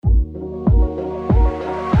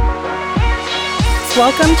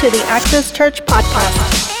Welcome to the Access Church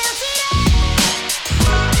Podcast.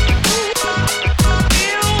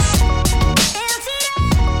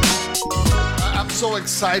 I'm so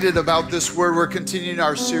excited about this word. We're continuing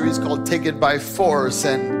our series called Take It By Force.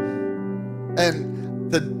 And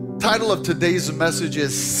the title of today's message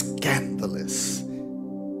is Scandalous.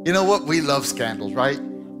 You know what? We love scandals, right?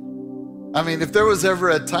 I mean, if there was ever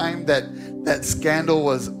a time that scandal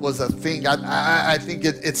was a thing, I think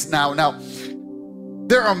it's now. Now,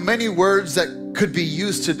 there are many words that could be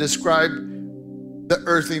used to describe the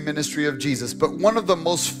earthly ministry of Jesus, but one of the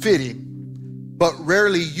most fitting but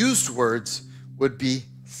rarely used words would be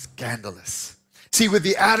scandalous. See, with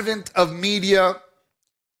the advent of media,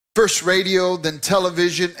 first radio, then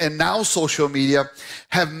television, and now social media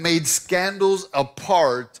have made scandals a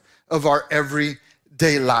part of our everyday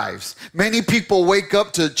lives. Many people wake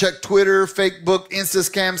up to check Twitter, Facebook,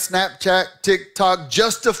 Instagram, Snapchat, TikTok,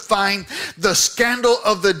 just to find the scandal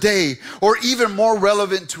of the day, or even more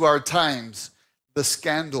relevant to our times, the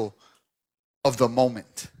scandal of the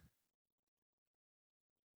moment.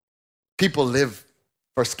 People live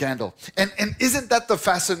for scandal. And isn't that the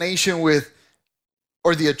fascination with,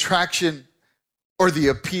 or the attraction, or the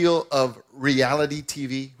appeal of reality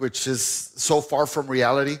TV, which is so far from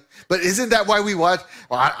reality? But isn't that why we watch?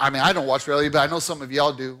 Well, I don't watch reality, but I know some of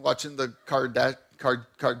y'all do, watching the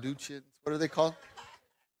Kardashians. What are they called?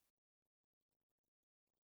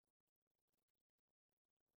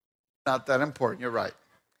 Not that important, you're right.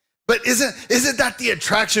 But isn't that the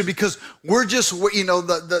attraction? Because we're just, you know,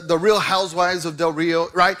 the Real Housewives of Del Rio,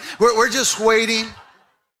 right? We're just waiting.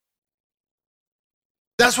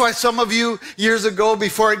 That's why some of you years ago,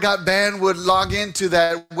 before it got banned, would log into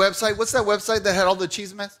that website. What's that website that had all the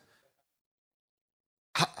cheese mess?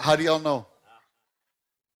 How do y'all know?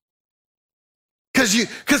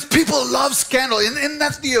 Because people love scandal, and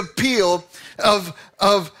that's the appeal of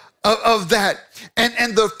that.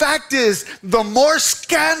 And the fact is, the more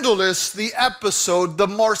scandalous the episode, the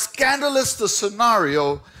more scandalous the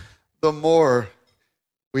scenario, the more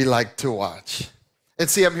we like to watch. And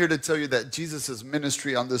see, I'm here to tell you that Jesus'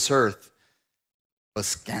 ministry on this earth was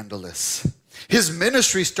scandalous. His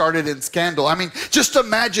ministry started in scandal. I mean, just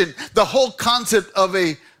imagine the whole concept of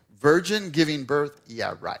a virgin giving birth.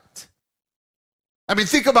 Yeah, right. I mean,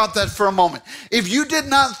 think about that for a moment. If you did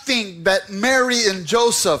not think that Mary and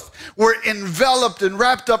Joseph were enveloped and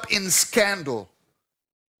wrapped up in scandal,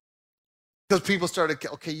 because people started,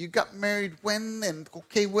 okay, you got married when? And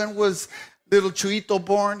okay, when was little Chuito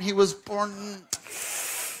born? He was born,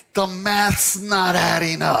 the math's not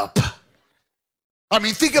adding up. I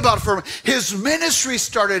mean, think about it for a minute. His ministry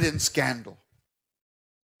started in scandal,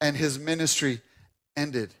 and his ministry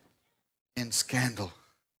ended in scandal.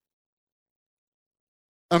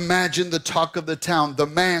 Imagine the talk of the town, the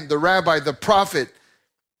man, the rabbi, the prophet,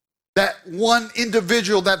 that one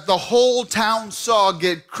individual that the whole town saw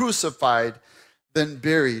get crucified, then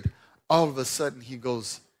buried. All of a sudden, he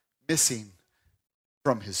goes missing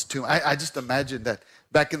from his tomb. I just imagine that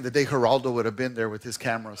back in the day, Geraldo would have been there with his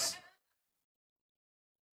cameras.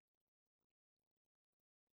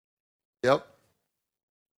 Yep.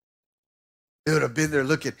 They would have been there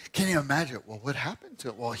looking. Can you imagine? Well, what happened to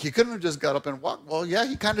him? Well, he couldn't have just got up and walked. Well, yeah,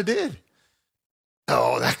 he kind of did.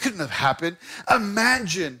 No, that couldn't have happened.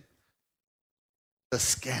 Imagine the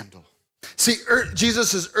scandal. See,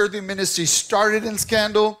 Jesus' earthly ministry started in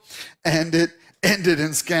scandal, and it ended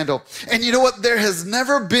in scandal. And you know what? There has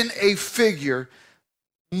never been a figure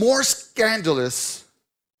more scandalous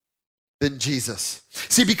than Jesus.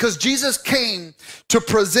 See, because Jesus came to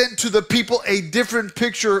present to the people a different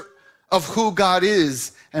picture of who God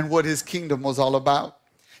is and what his kingdom was all about.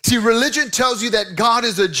 See, religion tells you that God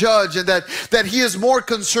is a judge and that he is more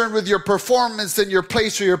concerned with your performance than your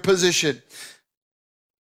place or your position.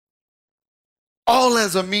 All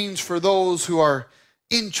as a means for those who are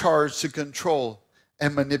in charge to control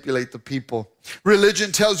and manipulate the people.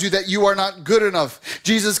 Religion tells you that you are not good enough.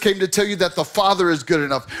 Jesus came to tell you that the Father is good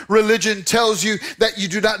enough. Religion tells you that you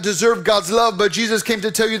do not deserve God's love, but Jesus came to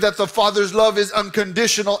tell you that the Father's love is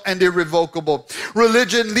unconditional and irrevocable.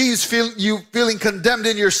 Religion leaves you feeling condemned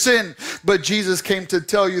in your sin, but Jesus came to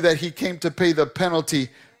tell you that he came to pay the penalty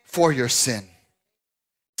for your sin.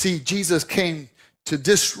 See, Jesus came to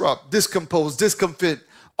disrupt, discompose, discomfit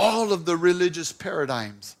all of the religious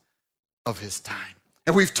paradigms of his time.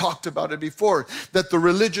 And we've talked about it before, that the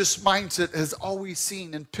religious mindset has always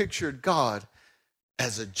seen and pictured God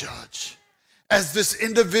as a judge. as this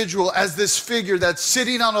individual, as this figure that's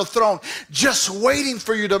sitting on a throne, just waiting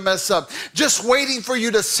for you to mess up, just waiting for you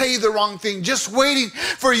to say the wrong thing, just waiting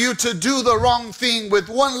for you to do the wrong thing with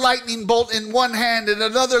one lightning bolt in one hand and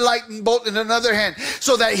another lightning bolt in another hand,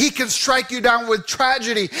 so that he can strike you down with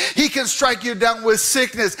tragedy, he can strike you down with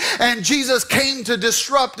sickness. And Jesus came to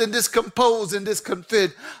disrupt and discompose and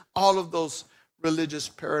discomfit all of those religious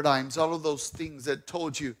paradigms, all of those things that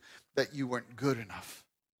told you that you weren't good enough,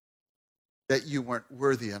 that you weren't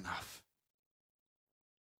worthy enough.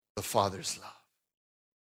 The Father's love.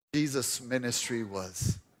 Jesus' ministry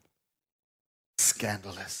was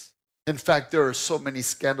scandalous. In fact, there are so many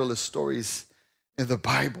scandalous stories in the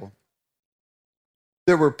Bible.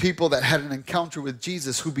 There were people that had an encounter with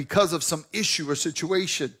Jesus who, because of some issue or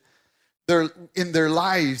situation in their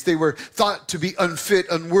lives, they were thought to be unfit,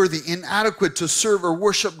 unworthy, inadequate to serve or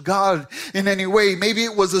worship God in any way. Maybe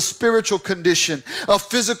it was a spiritual condition, a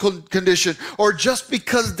physical condition, or just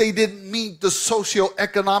because they didn't meet the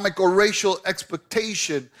socioeconomic or racial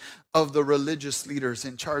expectation of the religious leaders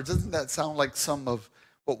in charge. Doesn't that sound like some of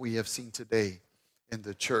what we have seen today in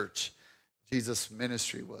the church? Jesus'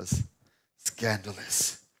 ministry was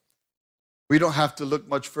scandalous. We don't have to look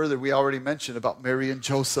much further. We already mentioned about Mary and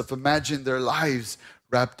Joseph. Imagine their lives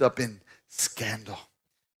wrapped up in scandal.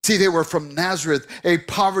 See, they were from Nazareth, a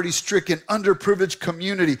poverty-stricken, underprivileged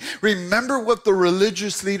community. Remember what the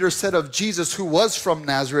religious leader said of Jesus, who was from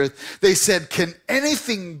Nazareth. They said, "Can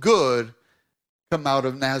anything good come out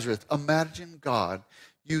of Nazareth?" Imagine God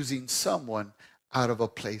using someone out of a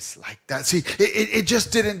place like that. See, it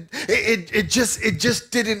just didn't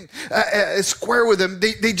square with them.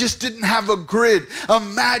 They just didn't have a grid.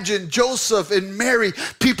 Imagine Joseph and Mary,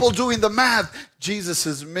 people doing the math.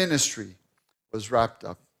 Jesus' ministry was wrapped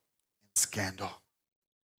up in scandal.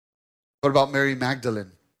 What about Mary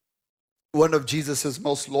Magdalene? One of Jesus'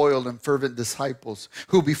 most loyal and fervent disciples,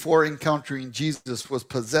 who before encountering Jesus was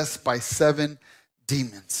possessed by 7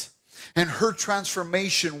 demons. And her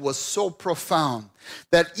transformation was so profound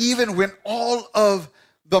that even when all of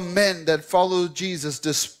the men that followed Jesus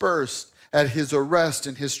dispersed at his arrest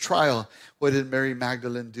and his trial, what did Mary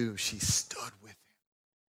Magdalene do? She stood with him.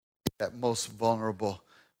 That most vulnerable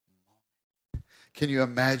moment. Can you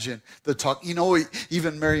imagine the talk? You know,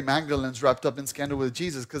 even Mary Magdalene's wrapped up in scandal with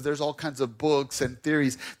Jesus, because there's all kinds of books and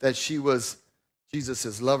theories that she was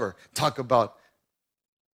Jesus' lover. Talk about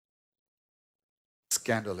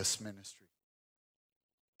scandalous ministry.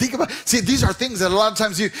 Think about, see, these are things that a lot of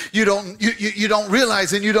times you don't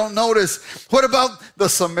realize and you don't notice. What about the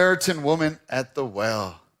Samaritan woman at the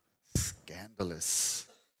well? Scandalous.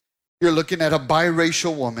 You're looking at a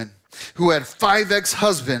biracial woman who had 5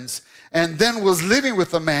 ex-husbands and then was living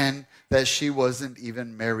with a man that she wasn't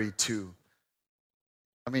even married to.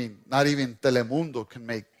 I mean, not even Telemundo can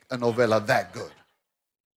make a novela that good.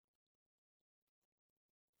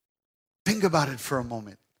 Think about it for a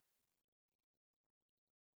moment.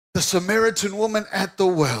 The Samaritan woman at the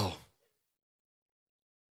well.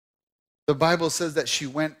 The Bible says that she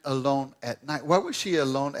went alone at night. Why was she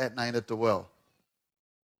alone at night at the well?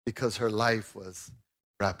 Because her life was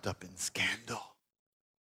wrapped up in scandal.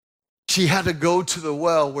 She had to go to the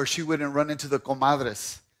well where she wouldn't run into the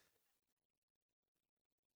comadres,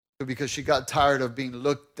 because she got tired of being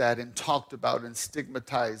looked at and talked about and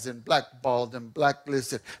stigmatized and blackballed and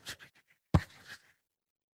blacklisted.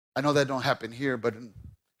 I know that don't happen here, but in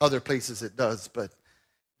other places it does. But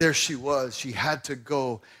there she was. She had to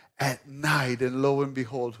go at night, and lo and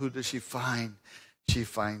behold, who does she find? She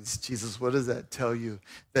finds Jesus. What does that tell you?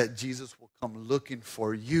 That Jesus will come looking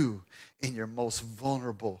for you in your most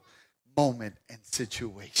vulnerable moment and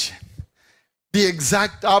situation. The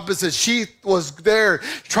exact opposite. She was there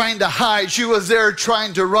trying to hide. She was there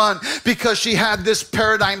trying to run, because she had this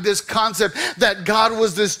paradigm, this concept that God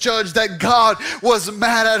was this judge, that God was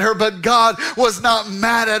mad at her, but God was not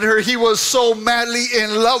mad at her. He was so madly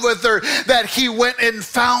in love with her that he went and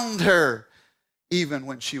found her, even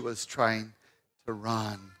when she was trying to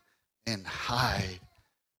run and hide.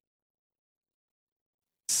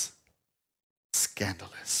 It's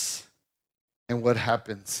scandalous. And what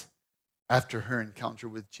happens after her encounter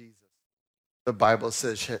with Jesus? The Bible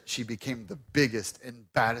says she became the biggest and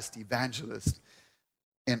baddest evangelist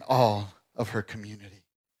in all of her community.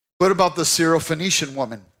 What about the Syrophoenician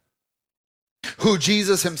woman, who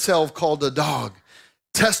Jesus himself called a dog,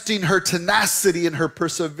 testing her tenacity and her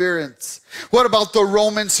perseverance? What about the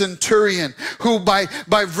Roman centurion, who by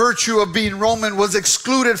virtue of being Roman was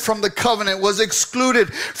excluded from the covenant, was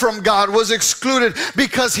excluded from God, was excluded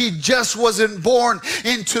because he just wasn't born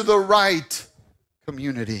into the right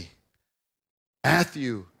community?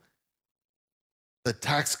 Matthew the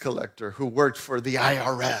tax collector who worked for the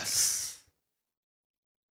IRS.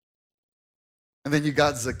 And then you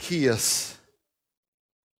got Zacchaeus,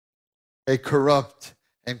 a corrupt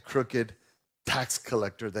and crooked tax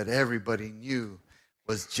collector that everybody knew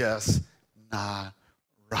was just not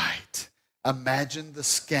right. Imagine the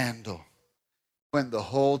scandal when the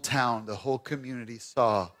whole town, the whole community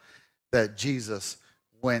saw that Jesus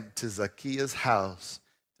went to Zacchaeus' house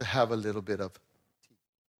to have a little bit of tea.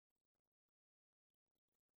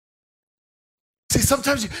 See,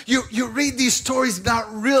 sometimes you read these stories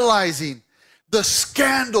not realizing the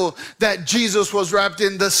scandal that Jesus was wrapped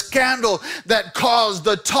in, the scandal that caused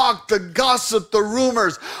the talk, the gossip, the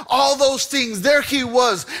rumors, all those things. There he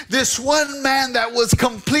was, this one man that was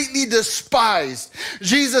completely despised.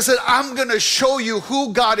 Jesus said, I'm going to show you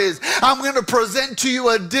who God is. I'm going to present to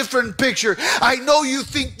you a different picture. I know you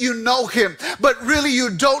think you know him, but really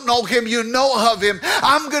you don't know him. You know of him.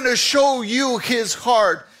 I'm going to show you his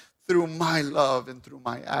heart through my love and through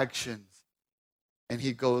my actions. And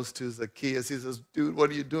he goes to Zacchaeus. He says, dude, what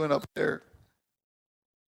are you doing up there?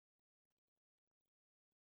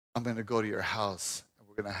 I'm going to go to your house and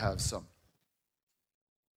we're going to have some.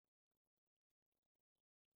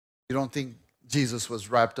 You don't think Jesus was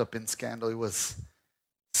wrapped up in scandal? He was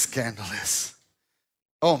scandalous.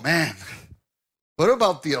 Oh, man. What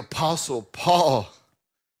about the Apostle Paul?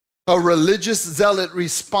 A religious zealot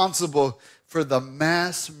responsible for the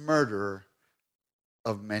mass murder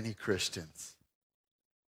of many Christians.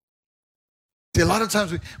 See, a lot of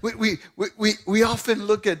times we often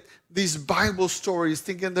look at these Bible stories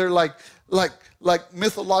thinking they're like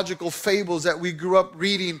mythological fables that we grew up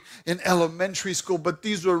reading in elementary school, but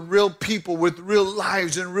these were real people with real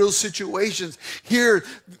lives and real situations. Here,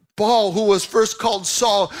 Paul, who was first called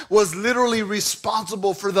Saul, was literally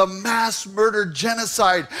responsible for the mass murder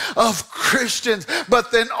genocide of Christians.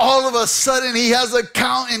 But then all of a sudden he has an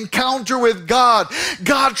encounter with God.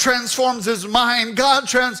 God transforms his mind. God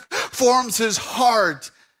transforms his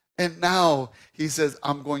heart. And now he says,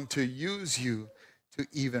 I'm going to use you to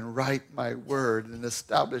even write my word and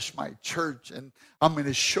establish my church. And I'm going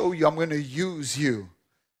to show you, I'm going to use you.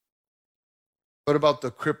 What about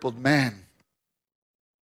the crippled man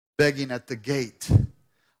begging at the gate?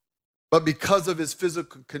 But because of his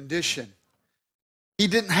physical condition, he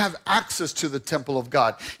didn't have access to the temple of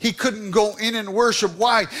God. He couldn't go in and worship.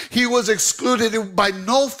 Why? He was excluded by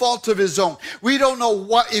no fault of his own. We don't know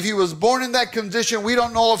what, if he was born in that condition. We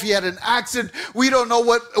don't know if he had an accident. We don't know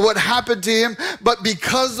what happened to him. But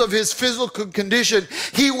because of his physical condition,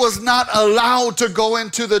 he was not allowed to go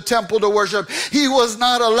into the temple to worship. He was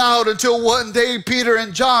not allowed until one day Peter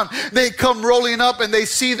and John, they come rolling up and they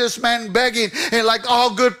see this man begging. And like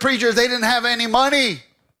all good preachers, they didn't have any money.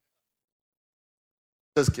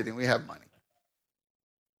 Just kidding, we have money.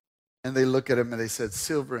 And they look at him and they said,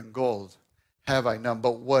 silver and gold have I none,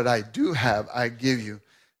 but what I do have, I give you.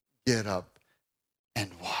 Get up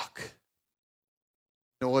and walk.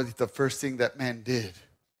 You know what? The first thing that man did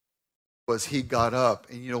was he got up.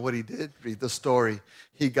 And you know what he did? Read the story.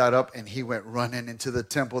 He got up and he went running into the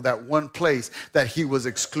temple, that one place that he was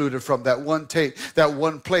excluded from, that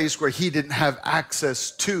one place where he didn't have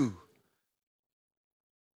access to.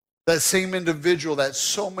 That same individual that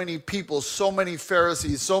so many people, so many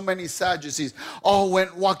Pharisees, so many Sadducees all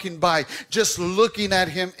went walking by just looking at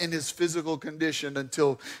him in his physical condition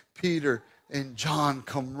until Peter and John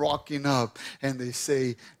come walking up and they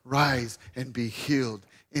say, rise and be healed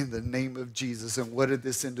in the name of Jesus. And what did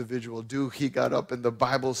this individual do? He got up, and the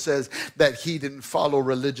Bible says that he didn't follow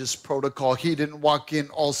religious protocol. He didn't walk in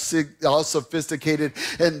all sophisticated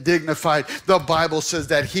and dignified. The Bible says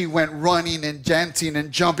that he went running and dancing and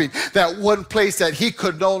jumping, that one place that he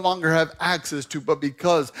could no longer have access to, but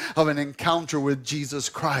because of an encounter with Jesus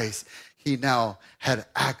Christ, he now had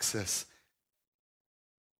access to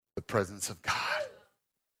the presence of God.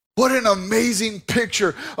 What an amazing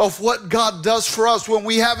picture of what God does for us when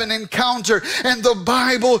we have an encounter and the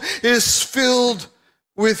Bible is filled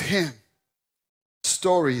with him.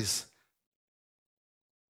 Stories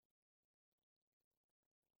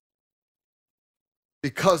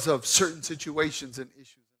because of certain situations and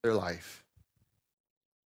issues in their life,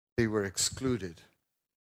 they were excluded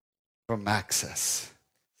from access.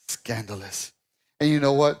 Scandalous. And you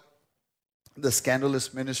know what? The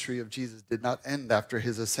scandalous ministry of Jesus did not end after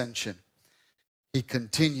his ascension. He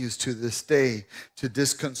continues to this day to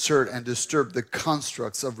disconcert and disturb the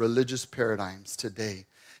constructs of religious paradigms today.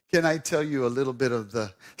 Can I tell you a little bit of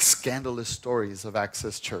the scandalous stories of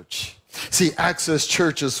Access Church? See, Access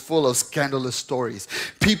Church is full of scandalous stories.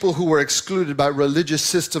 People who were excluded by religious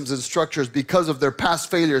systems and structures because of their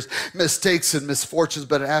past failures, mistakes, and misfortunes,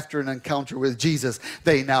 but after an encounter with Jesus,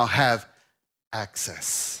 they now have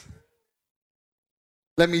access.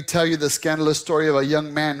 Let me tell you the scandalous story of a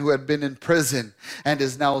young man who had been in prison and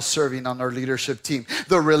is now serving on our leadership team.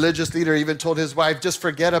 The religious leader even told his wife, just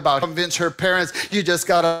forget about it. Convince her parents, you just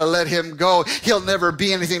got to let him go. He'll never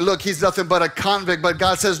be anything. Look, he's nothing but a convict. But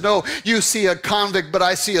God says, no, you see a convict, but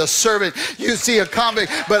I see a servant. You see a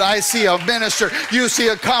convict, but I see a minister. You see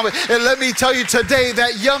a convict. And let me tell you today,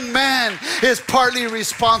 that young man is partly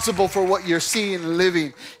responsible for what you're seeing and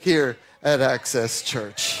living here at Access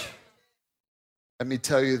Church. Let me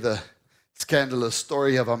tell you the scandalous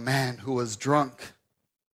story of a man who was drunk.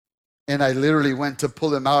 And I literally went to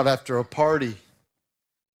pull him out after a party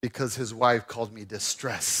because his wife called me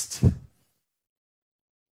distressed.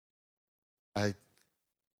 I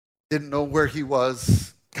didn't know where he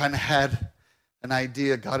was, kind of had an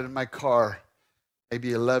idea, got in my car,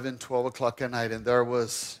 maybe 11, 12 o'clock at night, and there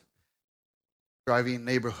was driving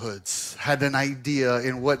neighborhoods, had an idea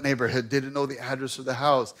in what neighborhood, didn't know the address of the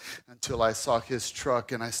house until I saw his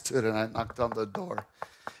truck, and I stood and I knocked on the door.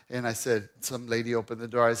 And I said, some lady opened the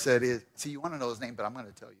door. I said, see, you want to know his name, but I'm going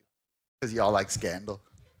to tell you because y'all like scandal.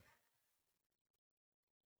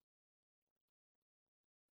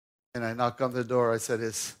 And I knocked on the door. I said,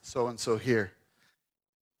 is so-and-so here?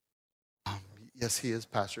 Yes, he is,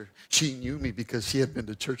 Pastor. She knew me because she had been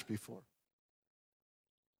to church before.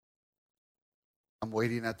 I'm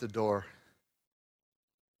waiting at the door.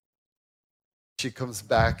 She comes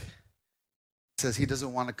back, says he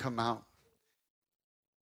doesn't want to come out.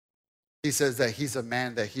 He says that he's a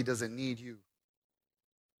man, that he doesn't need you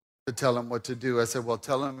to tell him what to do. I said, well,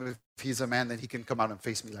 tell him if he's a man, then he can come out and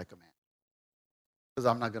face me like a man. Because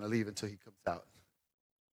I'm not going to leave until he comes out.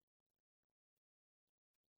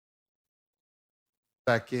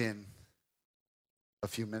 Back in, a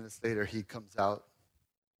few minutes later, he comes out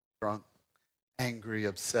drunk, angry,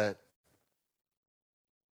 upset.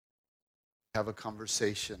 Have a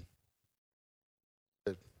conversation.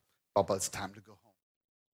 Said, Papa, it's time to go home.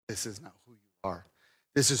 This is not who you are.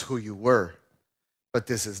 This is who you were, but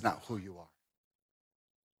this is not who you are.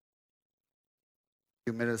 A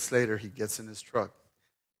few minutes later, he gets in his truck,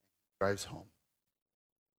 drives home.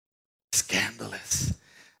 Scandalous.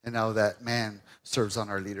 And now that man serves on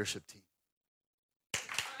our leadership team.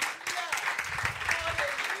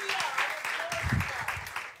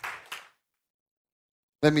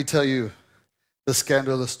 Let me tell you the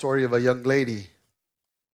scandalous story of a young lady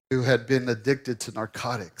who had been addicted to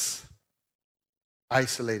narcotics,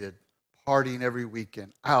 isolated, partying every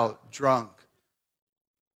weekend, out, drunk.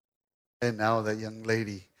 And now that young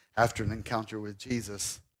lady, after an encounter with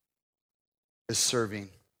Jesus, is serving.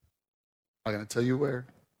 I'm going to tell you where.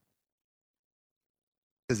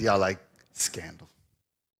 Because y'all like scandal.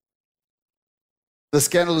 The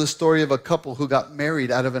scandalous story of a couple who got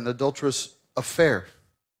married out of an adulterous affair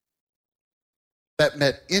that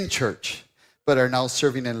met in church but are now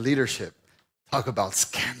serving in leadership. Talk about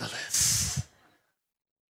scandalous.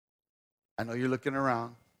 I know you're looking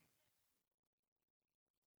around.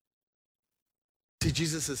 See,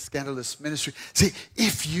 Jesus' scandalous ministry. See,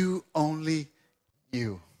 if you only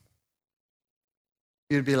knew,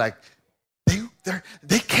 you'd be like,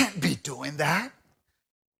 they can't be doing that.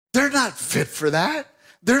 They're not fit for that.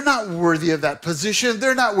 They're not worthy of that position.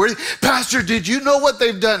 They're not worthy. Pastor, did you know what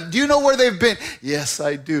they've done? Do you know where they've been? Yes,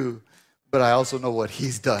 I do. But I also know what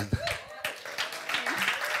he's done.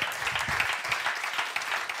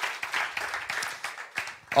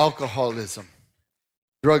 Alcoholism,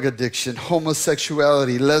 drug addiction,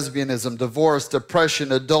 homosexuality, lesbianism, divorce,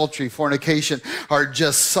 depression, adultery, fornication are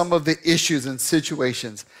just some of the issues and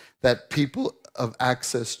situations that people of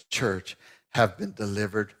Access Church have been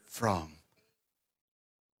delivered from.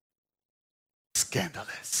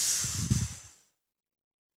 Scandalous.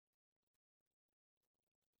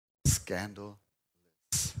 Scandalous.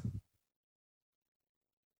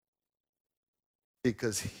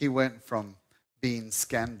 Because he went from being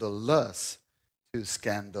scandalous to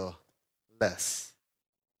scandalous.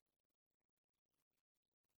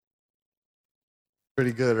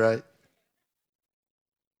 Pretty good, right?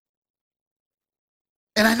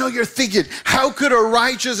 And I know you're thinking, how could a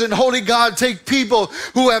righteous and holy God take people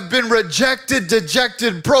who have been rejected,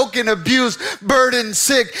 dejected, broken, abused, burdened,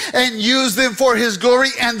 sick, and use them for his glory?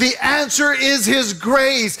 And the answer is his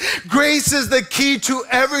grace. Grace is the key to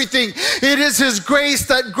everything. It is his grace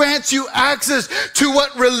that grants you access to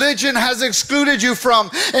what religion has excluded you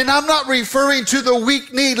from. And I'm not referring to the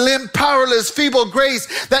weak-kneed, limb, powerless, feeble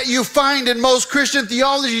grace that you find in most Christian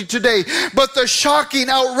theology today, but the shocking,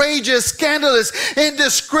 outrageous, scandalous,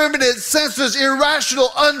 indiscriminate, senseless, irrational,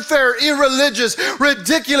 unfair, irreligious,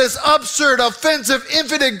 ridiculous, absurd, offensive,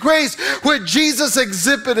 infinite grace which Jesus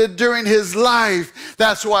exhibited during his life.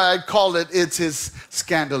 That's why I call it's his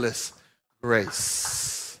scandalous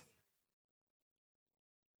grace.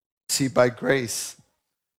 See, by grace,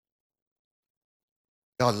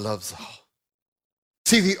 God loves all.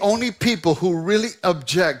 See, the only people who really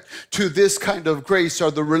object to this kind of grace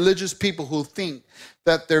are the religious people who think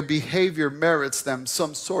that their behavior merits them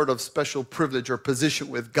some sort of special privilege or position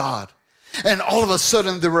with God. And all of a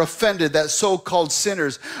sudden they're offended that so-called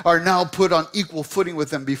sinners are now put on equal footing with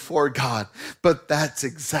them before God. But that's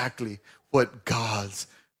exactly what God's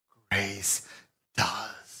grace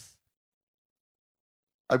does.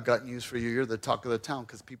 I've got news for you. You're the talk of the town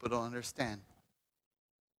because people don't understand.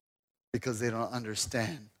 Because they don't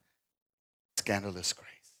understand scandalous grace.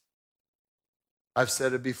 I've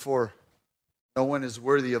said it before. No one is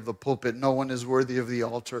worthy of the pulpit. No one is worthy of the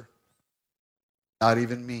altar. Not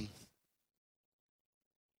even me.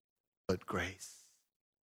 But grace.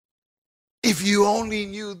 If you only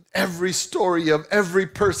knew every story of every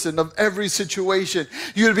person, of every situation,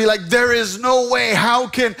 you'd be like, there is no way. How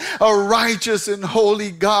can a righteous and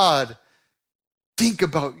holy God think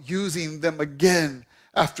about using them again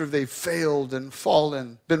after they've failed and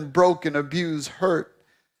fallen, been broken, abused, hurt?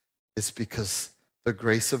 It's because the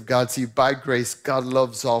grace of God. See, by grace, God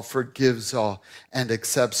loves all, forgives all, and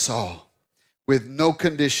accepts all. With no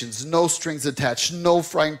conditions, no strings attached, no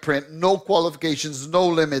fine print, no qualifications, no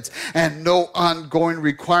limits, and no ongoing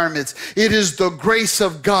requirements. It is the grace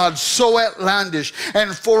of God so outlandish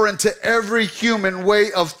and foreign to every human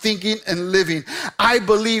way of thinking and living. I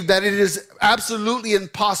believe that it is absolutely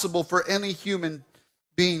impossible for any human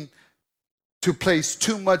being to place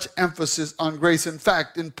too much emphasis on grace. In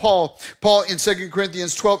fact, in Paul in 2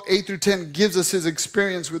 Corinthians 12, 8 through 10 gives us his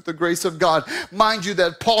experience with the grace of God. Mind you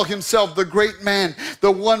that Paul himself, the great man,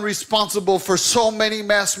 the one responsible for so many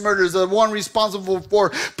mass murders, the one responsible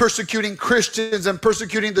for persecuting Christians and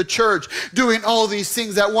persecuting the church, doing all these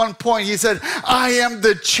things, at one point he said, I am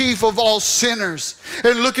the chief of all sinners.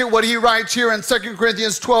 And look at what he writes here in 2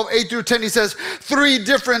 Corinthians 12, 8 through 10. He says, 3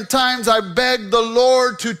 different times I begged the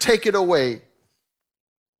Lord to take it away.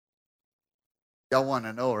 Y'all want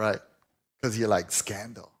to know, right? Because you like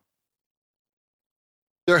scandal.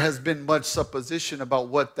 There has been much supposition about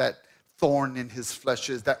what that thorn in his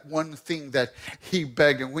flesh is, that one thing that he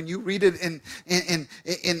begged. And when you read it in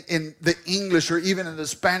the English or even in the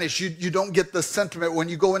Spanish, you don't get the sentiment. When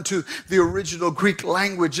you go into the original Greek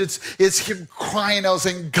language, it's him crying out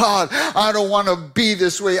saying, God, I don't want to be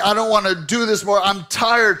this way. I don't want to do this more. I'm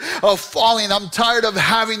tired of falling. I'm tired of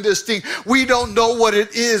having this thing. We don't know what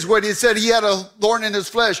it is. When he said he had a thorn in his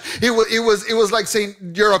flesh, it was like saying,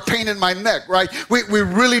 you're a pain in my neck, right? We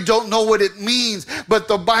really don't know what it means, but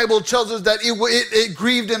the Bible tells us that it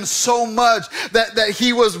grieved him so much that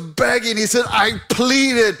he was begging. He said, I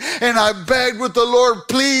pleaded and I begged with the Lord,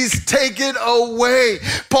 please take it away.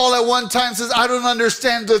 Paul at one time says, I don't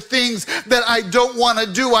understand the things that I don't want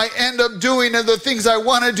to do, I end up doing, and the things I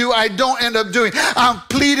want to do, I don't end up doing. I'm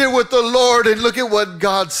pleaded with the Lord, and look at what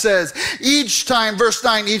God says. Each time, verse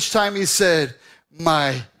 9, each time he said,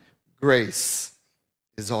 my grace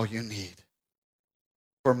is all you need.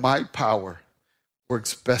 For my power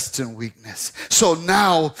works best in weakness. So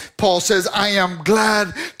now Paul says, I am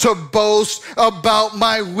glad to boast about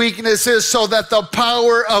my weaknesses so that the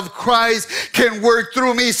power of Christ can work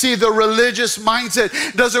through me. See, the religious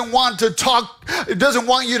mindset doesn't want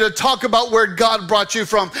you to talk about where God brought you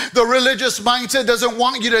from. The religious mindset doesn't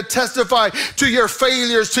want you to testify to your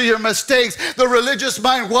failures, to your mistakes. The religious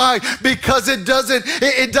mind, why? Because it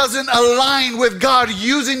doesn't align with God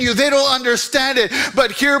using you. They don't understand it.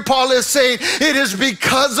 But here Paul is saying, it is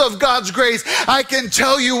because of God's grace, I can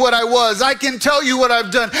tell you what I was. I can tell you what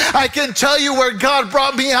I've done. I can tell you where God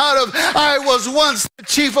brought me out of. I was once the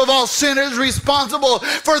chief of all sinners, responsible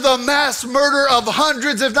for the mass murder of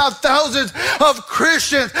hundreds, if not thousands, of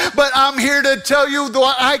Christians. But I'm here to tell you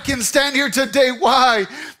that I can stand here today. Why?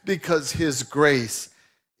 Because his grace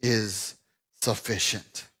is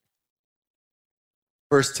sufficient.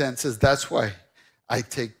 Verse 10 says, that's why I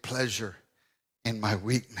take pleasure in my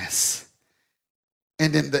weakness.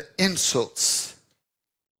 and in the insults,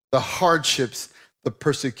 the hardships, the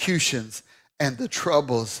persecutions, and the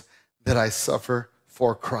troubles that I suffer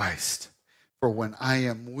for Christ. For when I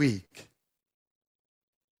am weak,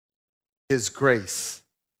 His grace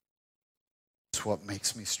is what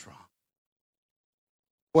makes me strong.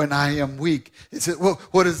 When I am weak, well,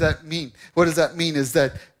 what does that mean? What does that mean is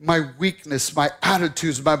that my weakness, my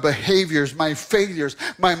attitudes, my behaviors, my failures,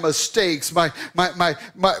 my mistakes, my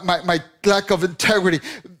lack of integrity,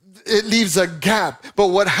 it leaves a gap. But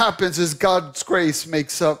what happens is God's grace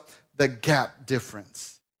makes up the gap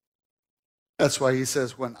difference. That's why he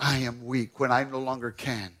says, when I am weak, when I no longer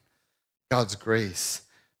can, God's grace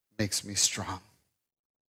makes me strong.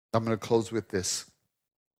 I'm going to close with this.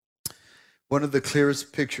 One of the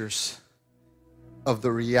clearest pictures of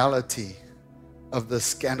the reality of the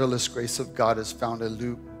scandalous grace of God is found in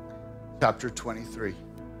Luke chapter 23.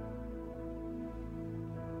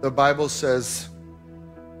 The Bible says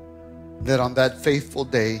that on that faithful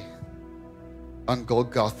day on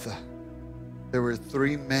Golgotha, there were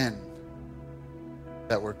 3 men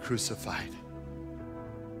that were crucified.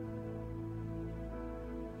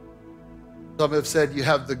 Some have said you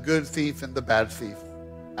have the good thief and the bad thief.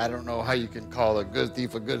 I don't know how you can call a good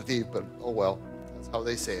thief, but oh well, that's how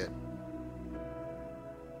they say it.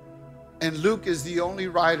 And Luke is the only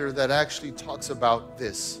writer that actually talks about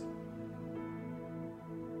this.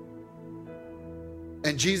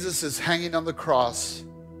 And Jesus is hanging on the cross,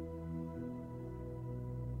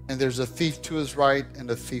 and there's a thief to his right and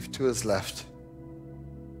a thief to his left.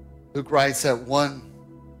 Luke writes that one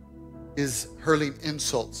is hurling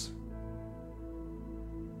insults,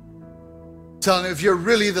 telling him, if you're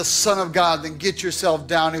really the Son of God, then get yourself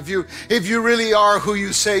down. If you really are who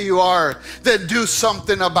you say you are, then do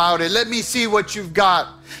something about it. Let me see what you've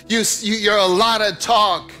got. You're a lot of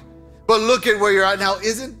talk, but look at where you're at now.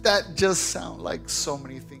 Isn't that just sound like so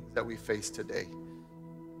many things that we face today?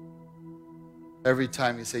 Every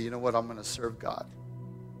time you say, you know what, I'm going to serve God,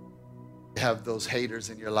 you have those haters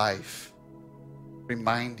in your life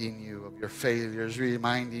reminding you of your failures,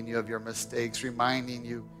 reminding you of your mistakes, reminding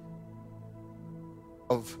you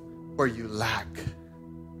of where you lack.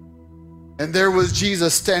 And there was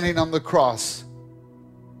Jesus standing on the cross,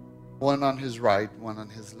 one on his right, one on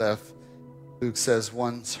his left. Luke says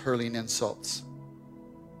one's hurling insults,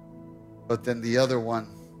 but then the other one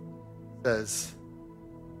says,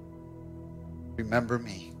 remember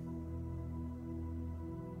me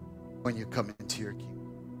when you come into your kingdom.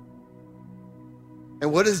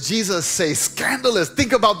 And what does Jesus say? Scandalous.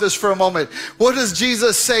 Think about this for a moment. What does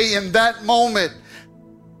Jesus say in that moment?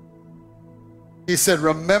 He said,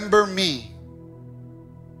 remember me.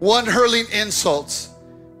 One hurling insults,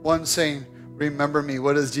 one saying, remember me.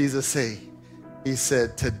 What does Jesus say? He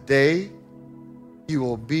said, today you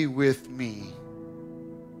will be with me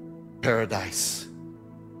in paradise.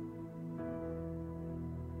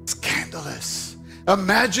 Scandalous.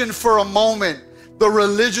 Imagine for a moment the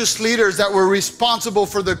religious leaders that were responsible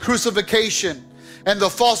for the crucifixion and the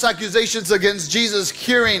false accusations against Jesus,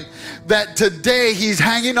 hearing that today he's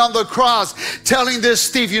hanging on the cross, telling this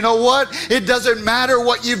thief, you know what? It doesn't matter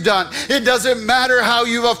what you've done. It doesn't matter how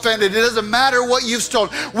you've offended. It doesn't matter what you've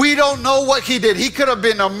stolen. We don't know what he did. He could have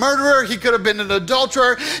been a murderer. He could have been an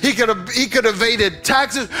adulterer. He could have evaded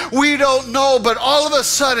taxes. We don't know. But all of a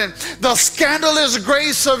sudden, the scandalous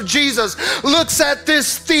grace of Jesus looks at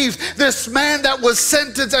this thief, this man that was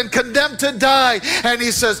sentenced and condemned to die, and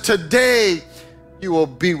he says, today you will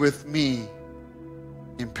be with me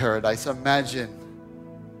in paradise. Imagine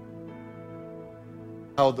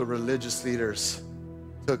how the religious leaders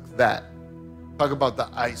took that. Talk about the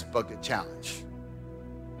ice bucket challenge.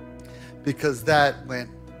 Because that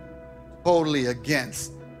went totally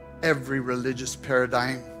against every religious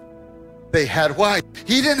paradigm they had. Why?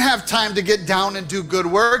 He didn't have time to get down and do good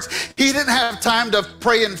works. He didn't have time to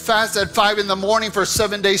pray and fast at 5 a.m. for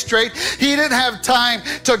 7 days straight. He didn't have time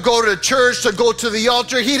to go to church, to go to the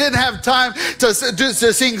altar. He didn't have time to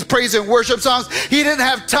sing praise and worship songs. He didn't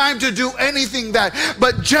have time to do anything that.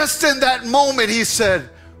 But just in that moment, he said,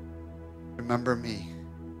 remember me.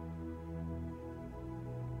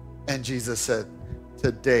 And Jesus said,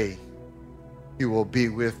 today you will be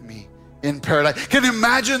with me in paradise. Can you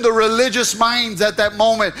imagine the religious minds at that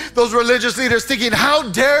moment? Those religious leaders thinking, how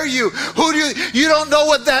dare you? You don't know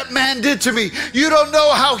what that man did to me. You don't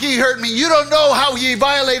know how he hurt me. You don't know how he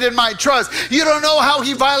violated my trust. You don't know how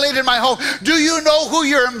he violated my home. Do you know who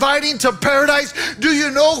you're inviting to paradise? Do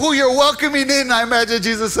you know who you're welcoming in? I imagine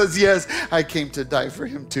Jesus says, yes, I came to die for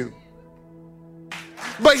him too.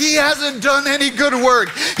 But he hasn't done any good work.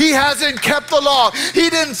 He hasn't kept the law. He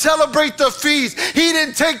didn't celebrate the feast. He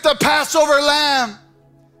didn't take the Passover lamb.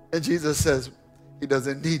 And Jesus says he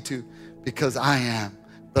doesn't need to, because I am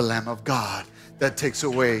the Lamb of God that takes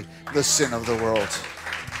away the sin of the world.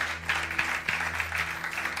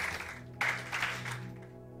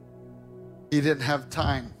 He didn't have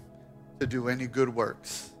time to do any good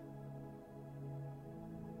works.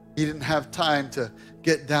 He didn't have time to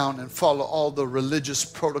get down and follow all the religious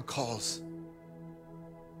protocols.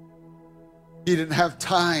 He didn't have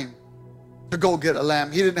time to go get a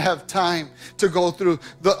lamb. He didn't have time to go through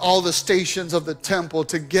all the stations of the temple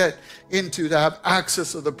to have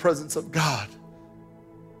access to the presence of God.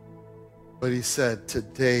 But he said,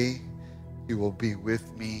 today you will be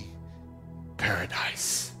with me in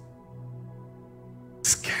paradise.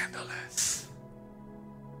 Scandalous.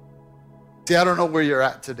 See, I don't know where you're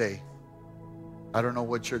at today. I don't know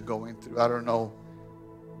what you're going through. I don't know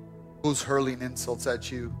who's hurling insults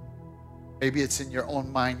at you. Maybe it's in your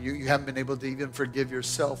own mind. You haven't been able to even forgive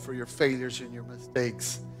yourself for your failures and your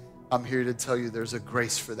mistakes. I'm here to tell you there's a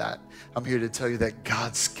grace for that. I'm here to tell you that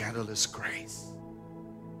God's scandalous grace.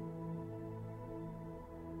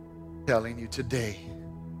 Telling you today,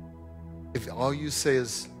 if all you say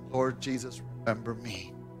is, Lord Jesus, remember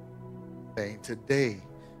me, saying today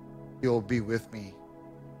you'll be with me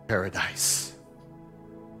in paradise.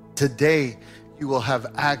 Today you will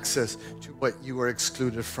have access to what you were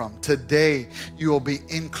excluded from. Today, you will be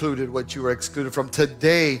included what you were excluded from.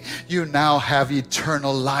 Today, you now have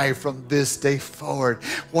eternal life from this day forward.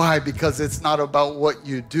 Why? Because it's not about what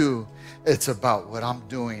you do. It's about what I'm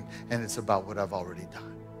doing, and it's about what I've already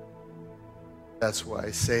done. That's why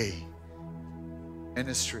I say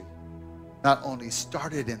ministry not only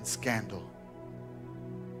started in scandal,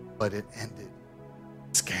 but it ended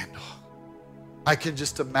in scandal. I can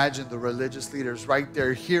just imagine the religious leaders right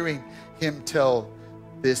there hearing him tell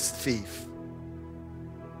this thief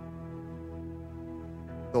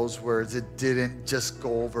those words. It didn't just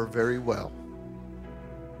go over very well.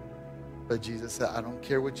 But Jesus said, I don't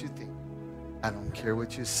care what you think. I don't care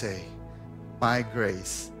what you say. My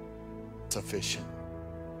grace is sufficient.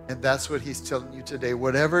 And that's what he's telling you today.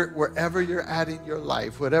 Wherever you're at in your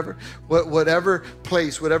life, whatever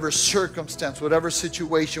place, whatever circumstance, whatever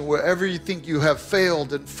situation, wherever you think you have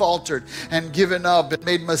failed and faltered and given up and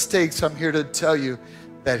made mistakes, I'm here to tell you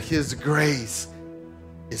that his grace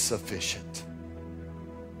is sufficient.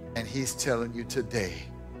 And he's telling you today,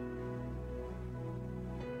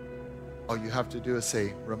 all you have to do is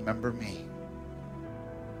say, remember me.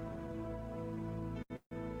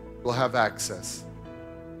 You'll have access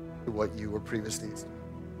to what you were previously experiencing.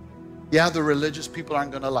 Yeah, the religious people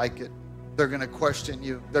aren't going to like it. They're going to question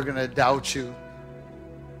you. They're going to doubt you.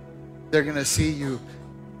 They're going to see you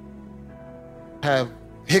have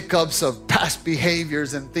hiccups of past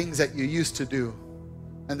behaviors and things that you used to do.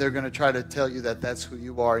 And they're going to try to tell you that that's who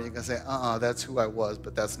you are. And you're going to say, that's who I was,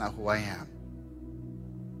 but that's not who I am.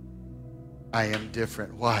 I am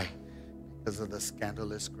different. Why? Because of the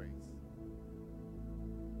scandalous grace.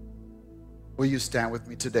 Will you stand with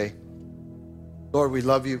me today? Lord, we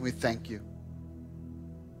love you and we thank you.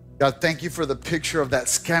 God, thank you for the picture of that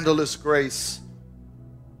scandalous grace.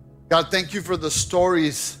 God, thank you for the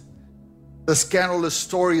stories, the scandalous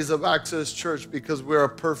stories of Access Church, because we're a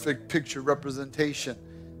perfect picture representation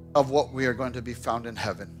of what we are going to be found in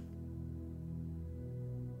heaven.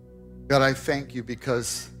 God, I thank you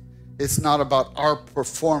because it's not about our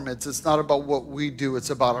performance. It's not about what we do.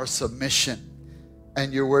 It's about our submission.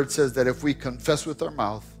 And your word says that if we confess with our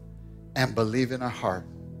mouth and believe in our heart,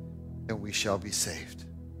 then we shall be saved.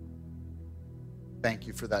 Thank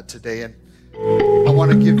you for that today. And I want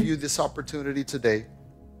to give you this opportunity today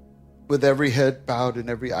with every head bowed and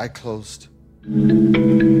every eye closed.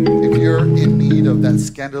 If you're in need of that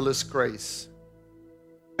scandalous grace,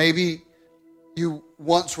 maybe you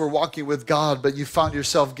once were walking with God, but you found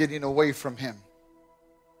yourself getting away from him.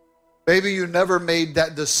 Maybe you never made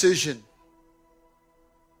that decision.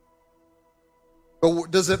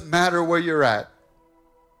 But does it matter where you're at?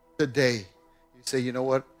 Today, you say, you know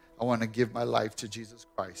what? I want to give my life to Jesus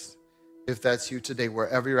Christ. If that's you today,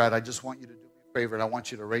 wherever you're at, I just want you to do me a favor, and I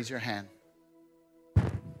want you to raise your hand.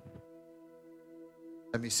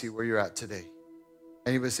 Let me see where you're at today.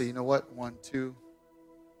 Anybody say, you know what? 1, 2,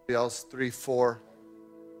 3 else, 3, 4,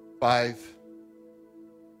 5.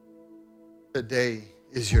 Today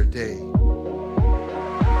is your day.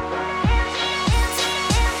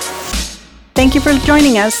 Thank you for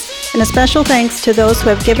joining us, and a special thanks to those who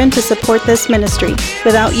have given to support this ministry.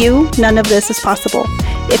 Without you, none of this is possible.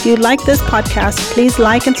 If you like this podcast, please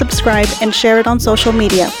like and subscribe and share it on social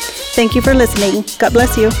media. Thank you for listening. God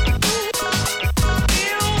bless you.